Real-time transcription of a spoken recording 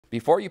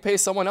Before you pay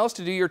someone else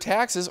to do your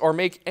taxes or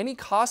make any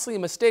costly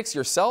mistakes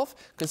yourself,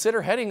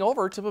 consider heading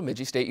over to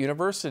Bemidji State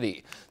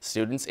University.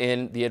 Students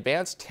in the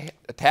Advanced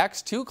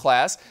Tax 2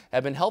 class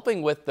have been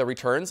helping with the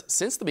returns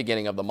since the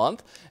beginning of the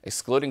month.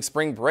 Excluding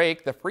spring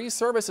break, the free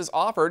service is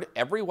offered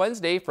every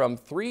Wednesday from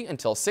 3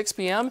 until 6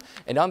 p.m.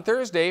 and on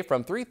Thursday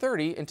from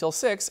 3:30 until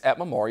 6 at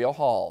Memorial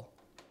Hall.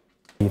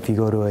 If you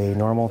go to a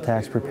normal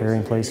tax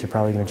preparing place, they're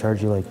probably going to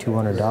charge you like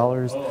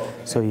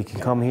 $200. So you can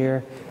come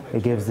here.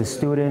 It gives the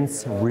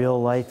students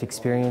real life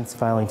experience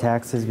filing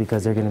taxes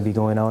because they're going to be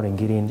going out and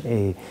getting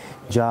a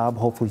job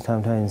hopefully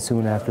sometime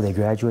soon after they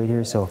graduate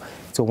here. So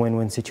it's a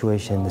win-win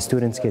situation. The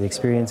students get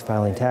experience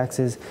filing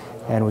taxes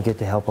and we get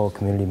to help out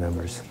community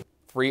members.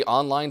 Free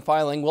online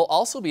filing will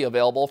also be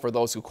available for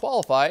those who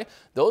qualify.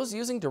 Those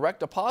using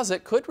direct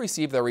deposit could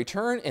receive their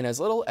return in as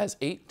little as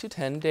 8 to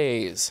 10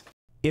 days.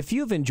 If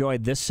you've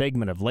enjoyed this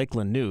segment of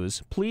Lakeland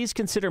News, please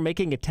consider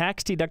making a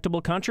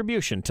tax-deductible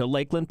contribution to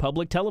Lakeland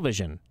Public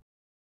Television.